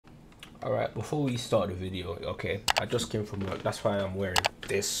Alright, before we start the video, okay, I just came from work. That's why I'm wearing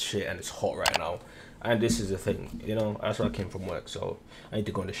this shit and it's hot right now. And this is the thing, you know, that's why I came from work. So I need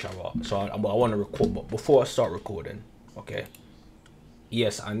to go in the shower. So I want to record, but before I start recording, okay,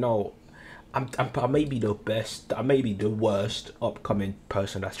 yes, I know I may be the best, I may be the worst upcoming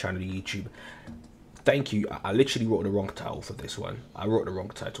person that's trying to do YouTube. Thank you. I literally wrote the wrong title for this one. I wrote the wrong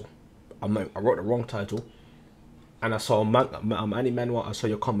title. I wrote the wrong title. And I saw Manny Manuel, I saw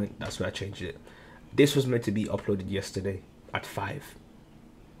your comment, that's why I changed it. This was meant to be uploaded yesterday at 5.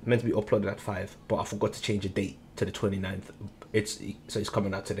 Meant to be uploaded at 5, but I forgot to change the date to the 29th. So it's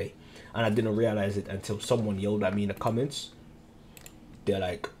coming out today. And I didn't realize it until someone yelled at me in the comments. They're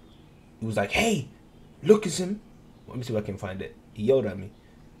like, it was like, hey, look at him. Let me see if I can find it. He yelled at me.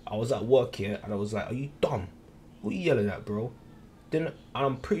 I was at work here and I was like, are you dumb? What are you yelling at, bro? Then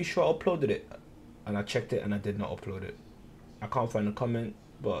I'm pretty sure I uploaded it. And I checked it and I did not upload it. I can't find the comment,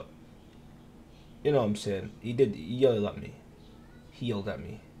 but you know what I'm saying. He yelled at me. He yelled at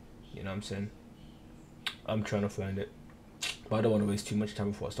me. You know what I'm saying. I'm trying to find it, but I don't want to waste too much time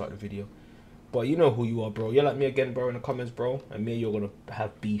before I start the video. But you know who you are, bro. Yell at me again, bro, in the comments, bro. And me and you're gonna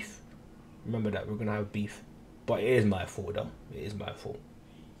have beef. Remember that, we're gonna have beef. But it is my fault, though. It is my fault.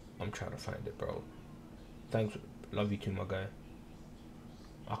 I'm trying to find it, bro. Thanks. Love you too, my guy.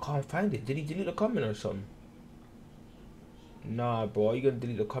 I can't find it. Did he delete the comment or something? Nah, bro. You gonna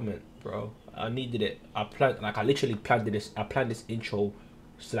delete the comment, bro? I needed it. I literally planned this. I planned this intro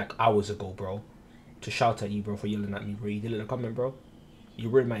like hours ago, bro. To shout at you, bro, for yelling at me, bro. You deleted the comment, bro. You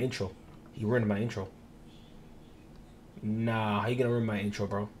ruined my intro. You ruined my intro. Nah, how you gonna ruin my intro,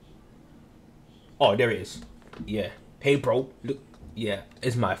 bro? Oh, there it is. Yeah. Hey, bro. Look. Yeah,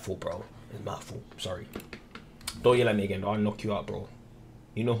 it's my fault, bro. It's my fault. Sorry. Don't yell at me again. I'll knock you out, bro.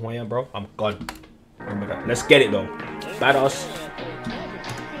 You know who I am, bro? I'm gone. Remember that. Let's get it, though. Badass.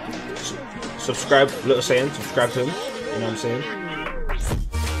 Subscribe. Little saying. Subscribe to him. You know what I'm saying?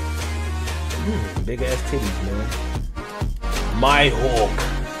 Big ass titties, man. My Hawk.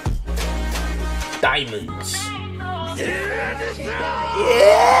 Diamonds. Yeah.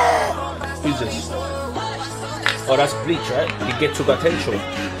 Who's this? Oh, that's Bleach, right? You get to attention.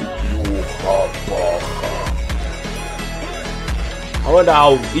 I wonder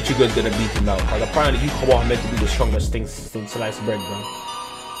how Ichigo's gonna beat him now, because apparently Yukawa are meant to be the strongest thing since sliced bread, bro.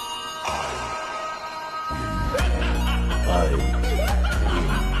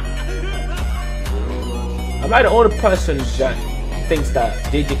 Am I the only person that thinks that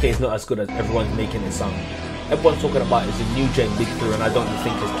JJK is not as good as everyone's making it sound? Everyone's talking about it's a new gen big 3, and I don't even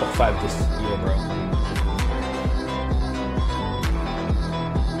think it's top 5 this year, bro.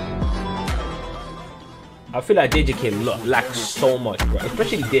 I feel like JJK lacks so much, bro.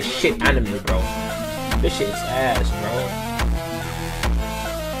 Especially this shit anime, bro. This shit is ass, bro.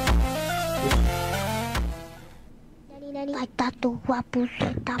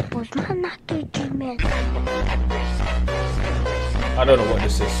 I don't know what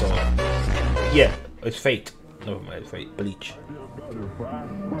this is, so yeah, it's Fate. Never mind, it's Fate. Bleach.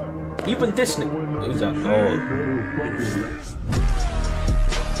 Even this nigga. Who's that?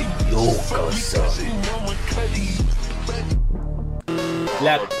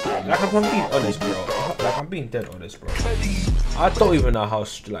 Like I'm being honest, bro. Like I'm being dead honest, bro. I don't even know how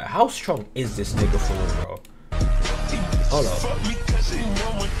strong is this nigga for real, bro. Hold on.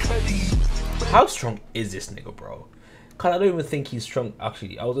 How strong is this nigga, bro? Cause I don't even think he's strong.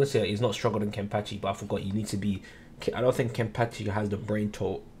 Actually, I was gonna say he's not stronger than Kenpachi, but I forgot you need to be. I don't think Kenpachi has the brain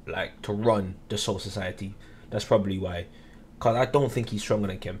to run the Soul Society. That's probably why. Cause I don't think he's stronger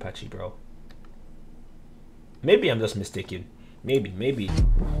than Kenpachi, bro. Maybe I'm just mistaken. Maybe I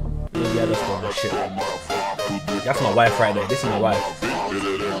just don't know shit. That's my wife right there. This is my wife.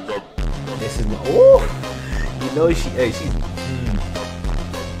 This is my. Oh, you know she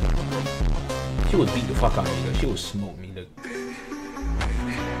would beat the fuck out of me. She would smoke me. Look. Big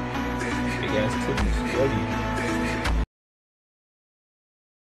ass titties. Love you.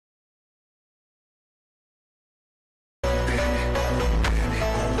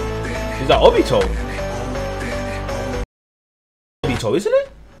 Is that Obito? Obito, isn't it?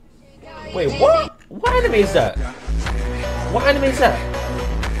 Wait, what? What anime is that? What anime is that?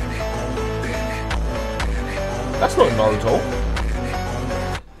 That's not Naruto.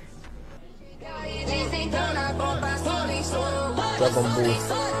 Dragon Ball.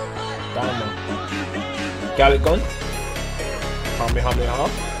 Diamond. Gallic Gun. Kamehameha.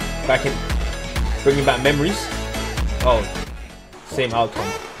 Back in. Bringing back memories. Oh. Same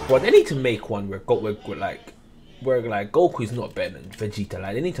outcome. Well, they need to make one where Goku is not better than Vegeta.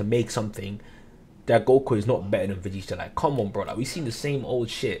 Like, they need to make something that Goku is not better than Vegeta. Like, come on, bro. Like, we've seen the same old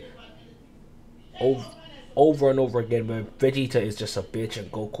shit over and over again where Vegeta is just a bitch and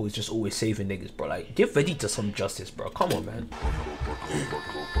Goku is just always saving niggas, bro. Like, give Vegeta some justice, bro. Come on, man.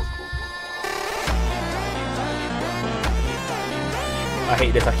 I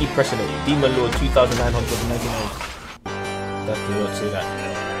hate this. I keep pressing it. Demon Lord 2,999. That's the word. Say that.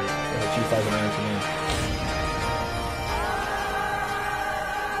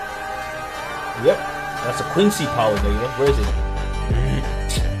 2,999. Yep. That's a Quincy power, nigga. Where is it?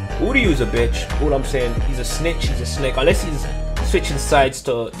 Uryu's a bitch. All I'm saying, he's a snitch. He's a snake. Unless he's switching sides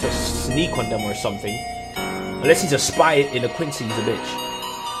to sneak on them or something. Unless he's a spy in a Quincy, he's a bitch.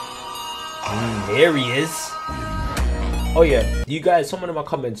 There he is. Oh yeah, you guys, someone in my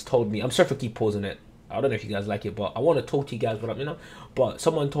comments told me, I'm sorry for keep pausing it, I don't know if you guys like it, but I want to talk to you guys, but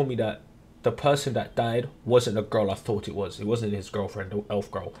someone told me that the person that died wasn't the girl I thought it was. It wasn't his girlfriend, the elf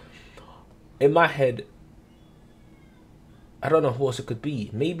girl. In my head, I don't know who else it could be.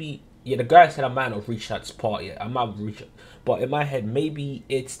 Maybe, yeah, the guy said I might not have reached that spot yet. I might have reached it, but in my head, maybe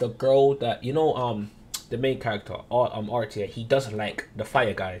it's the girl that, you know, the main character, Artia, he doesn't like the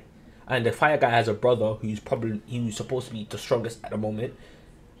fire guy. And the fire guy has a brother who's supposed to be the strongest at the moment.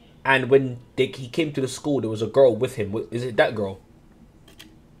 And when he came to the school, there was a girl with him. Is it that girl?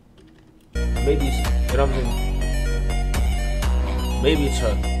 Maybe it's, you know what I'm saying? Maybe it's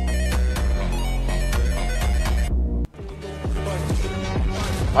her.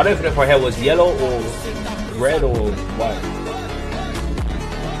 I don't know if her hair was yellow or red or white.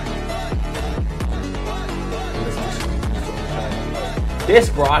 This,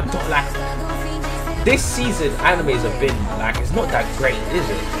 bro, I don't like. This season, animes have been like, it's not that great, is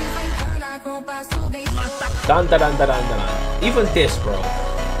it? Dun dun dun dun dun dun. Even this, bro,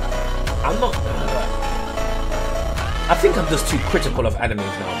 I'm not. I think I'm just too critical of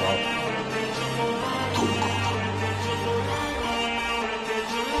animes now, bro.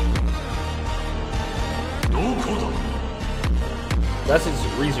 That's his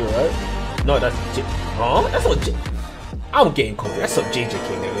Reason, right? No, that's J. Huh? That's not J. I'm getting confused. That's some JJ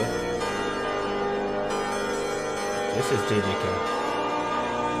King, nigga. This is JJ King.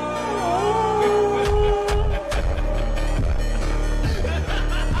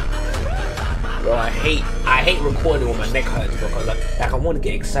 Bro, I hate recording when my neck hurts, bro, because like I want to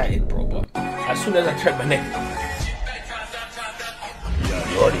get excited, bro, but as soon as I turn my neck,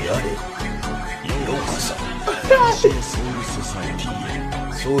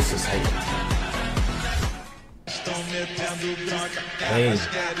 Soul Society. Dang.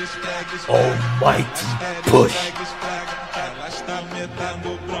 Almighty push.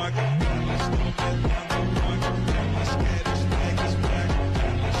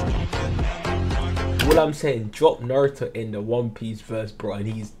 What I'm saying, drop Naruto in the One Piece verse, bro, and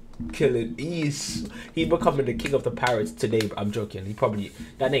he's killing. He's becoming the king of the pirates today, bro. I'm joking.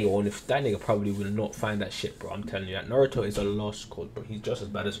 That nigga probably will not find that shit, bro. I'm telling you that Naruto is a lost cause, bro. He's just as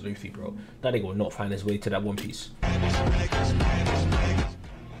bad as Luffy, bro. That nigga will not find his way to that One Piece.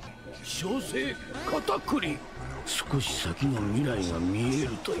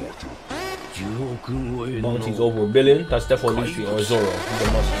 Monty's over $1 billion. That's definitely Luffy or Zoro. He's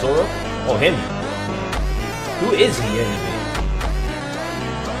a monster. Zoro or him? Who is he anyway?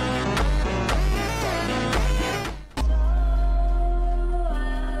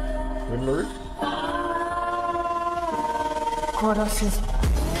 Rimuru?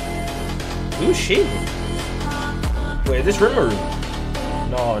 Who's she? Wait, is this Rimuru?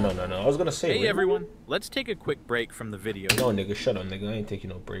 No. I was gonna say. Hey everyone, let's take a quick break from the video. No, nigga, shut up, nigga. I ain't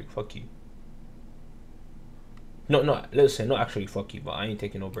taking no break. Fuck you. No, let's say not actually fuck you, but I ain't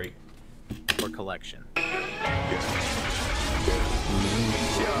taking no break. For collection.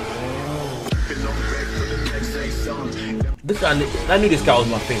 This guy, I knew this guy was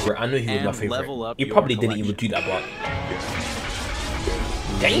my favorite. I knew he was my favorite. He probably didn't even do that, but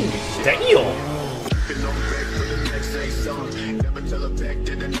damn.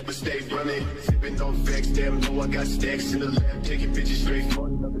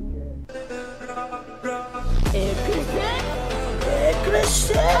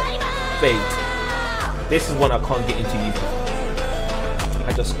 Fate. This is one I can't get into either.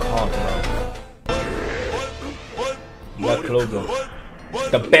 I just can't, bro. Black Clover.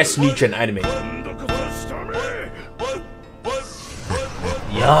 The best nutrient anime.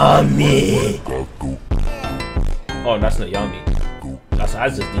 Yummy. Oh, that's not Yummy. That's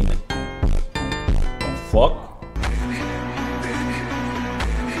Az's demon. Fuck.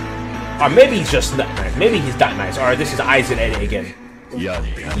 Or maybe he's just that nice. Maybe he's that nice. Alright, this is Aizen edit again. Yada.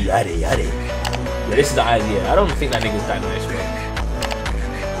 Yeah, this is the idea. I don't think that nigga's that nice, bro.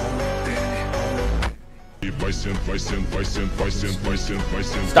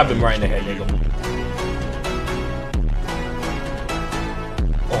 Stab him right in the head, nigga.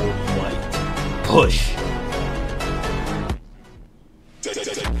 Oh my. Push.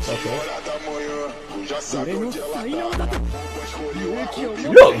 Okay.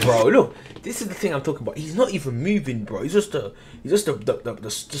 Look, bro, look. This is the thing I'm talking about. He's not even moving, bro. He's just this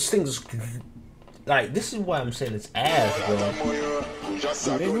thing just like, this is why I'm saying it's ass, bro.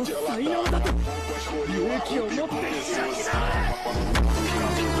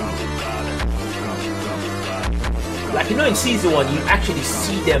 Like, you know, in season 1, you actually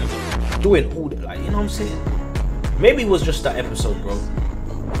see them doing all the, like, you know what I'm saying? Maybe it was just that episode, bro.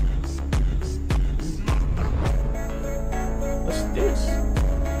 What's this?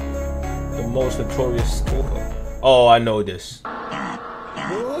 The most notorious stalker. Oh, I know this.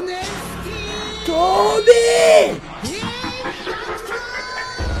 Toby!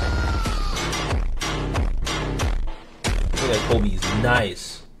 Look at Toby, he's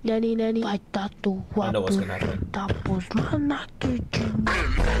nice. I know what's gonna happen.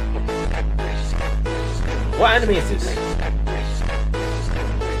 What anime is this?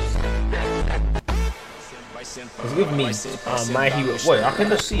 It's giving me My Hero. Wait, I can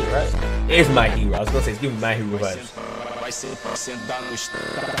just see it, right? It is My Hero. I was gonna say it's giving My Hero vibes.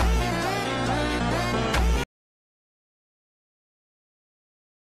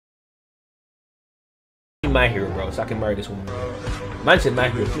 My Hero, bro, so I can marry this woman. Man said My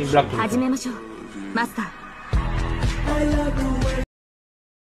Hero. Who's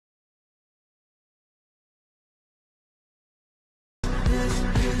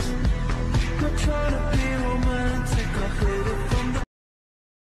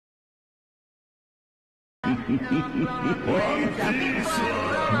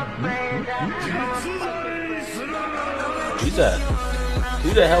that? Who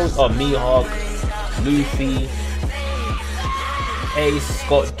the hell is Mihawk, Luffy, Ace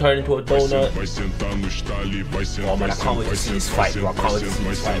got turned into a donut? Oh man, I can't wait to see this fight, bro. I can't wait to see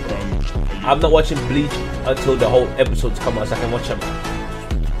this fight, bro. I'm not watching Bleach until the whole episodes come out so I can watch them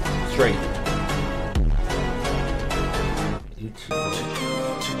straight.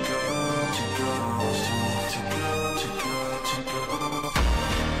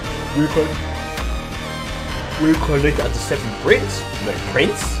 We're connected as the 7th Prince? The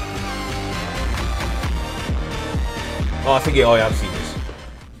Prince? Oh, I forget. Oh, yeah, I've seen this.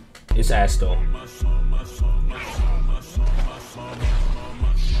 It's ass though.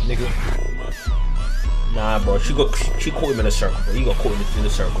 Nigga. Nah, bro. She caught him in a circle, bro. He got caught in the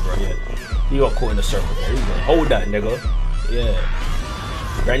circle, bro. Yeah. He got caught in the circle, bro. He gonna hold that, nigga. Yeah.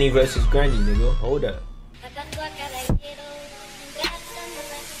 Granny versus Granny, nigga. Hold that.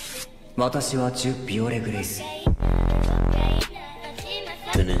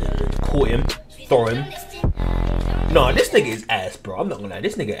 Caught him, throw him. Nah, this nigga is ass, bro. I'm not gonna lie,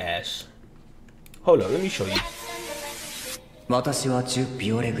 this nigga ass. Hold up, let me show you.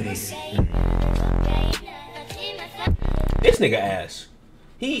 This nigga ass.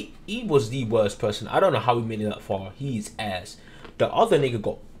 He was the worst person. I don't know how he made it that far. He's ass. The other nigga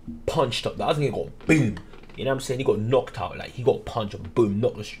got punched up. The other nigga got boom. You know what I'm saying? He got knocked out. Like, he got punched up, boom,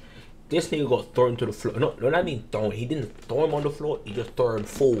 knocked. This nigga got thrown to the floor. No, what I mean thrown. He didn't throw him on the floor. He just threw him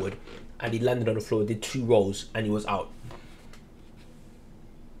forward, and he landed on the floor. Did 2 rolls, and he was out.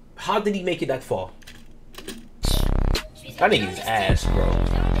 How did he make it that far? That nigga's ass, bro.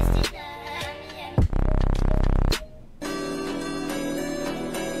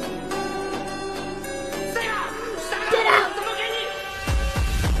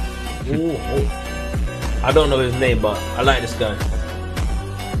 Ooh, oh. I don't know his name, but I like this guy.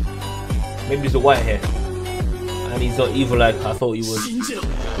 Maybe he's the white hair. And he's not evil like I thought he was.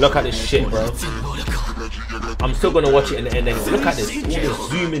 Look at this shit, bro. I'm still gonna watch it in the end anyway. Look at this. All this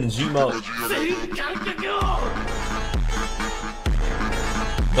zoom in, zoom out.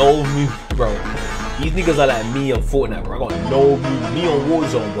 No move, bro. These niggas are like me on Fortnite, bro. I got no move. Me on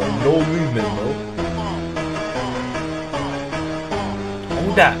Warzone, bro. No movement, bro.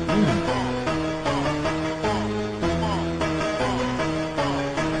 All that.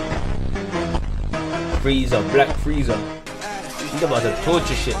 Freezer, Black Freezer. He's about to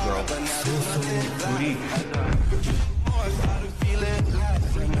torture shit, bro.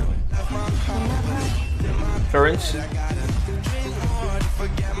 Florence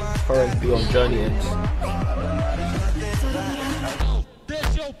be on journey ends.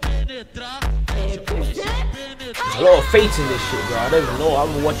 A lot of Fate in this shit, bro. I don't even know. I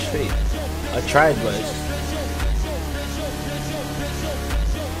haven't watched Fate. I tried, but it's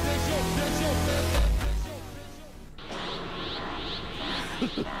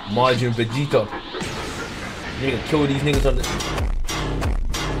Margin Vegeta. You can kill these niggas on the.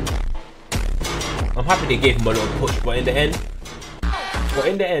 I'm happy they gave him a little push, but in the end,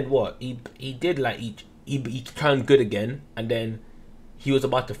 what he did, like he turned good again, and then he was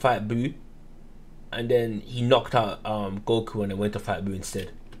about to fight Boo, and then he knocked out Goku and then went to fight Boo instead.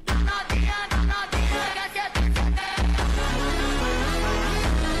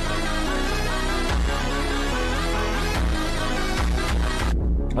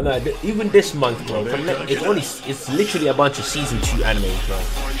 I know, even this month, bro. It's literally a bunch of season 2 animes, bro.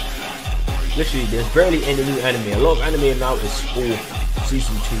 Literally, there's barely any new anime. A lot of anime now is all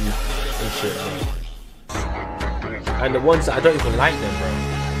season 2 and shit, bro. And the ones that I don't even like them, bro.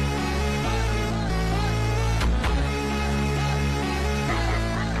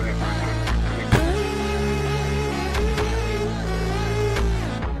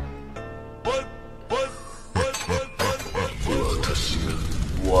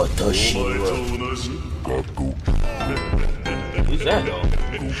 Who's that though?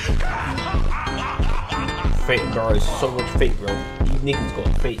 Fate, bro. It's so much fate, bro. These niggas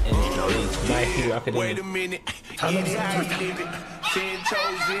got fate in it, bro. It's My Hero Academia. Wait a minute.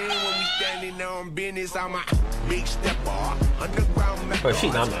 Bro,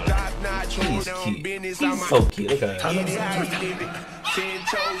 she's not man. She's cute. She's so cute. Look at her.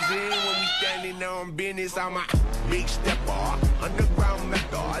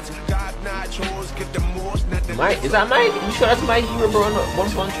 Mike, is that Mike? You sure that's Mike Hero, bro? One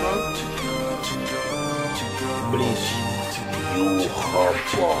Punch, bro? Please.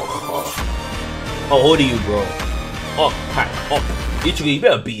 How old are you, bro? Up, pack, up. Literally, you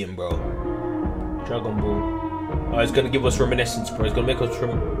better beat him, bro. Dragon Ball. Oh, it's gonna give us reminiscence, bro. It's gonna make us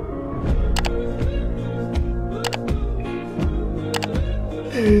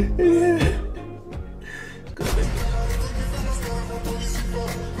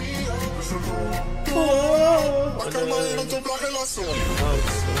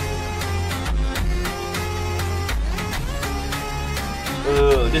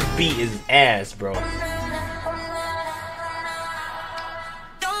this beat is ass, bro.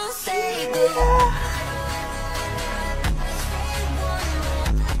 Don't say goodbye.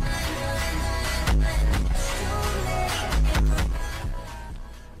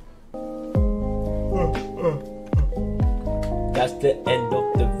 That's the end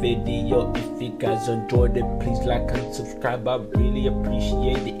of the video. If you guys enjoyed it, please like and subscribe. I really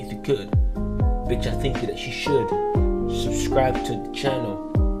appreciate it if you could. Bitch, I think that you should subscribe to the channel.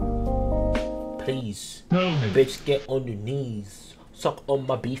 Please. Bitch, get on your knees. Suck on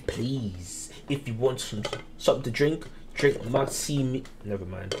my beef, please. If you want something to drink my semen. Never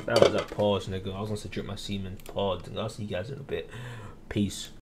mind. That was a pause, nigga. I was gonna say drink my semen. Pause. I'll see you guys in a bit. Peace.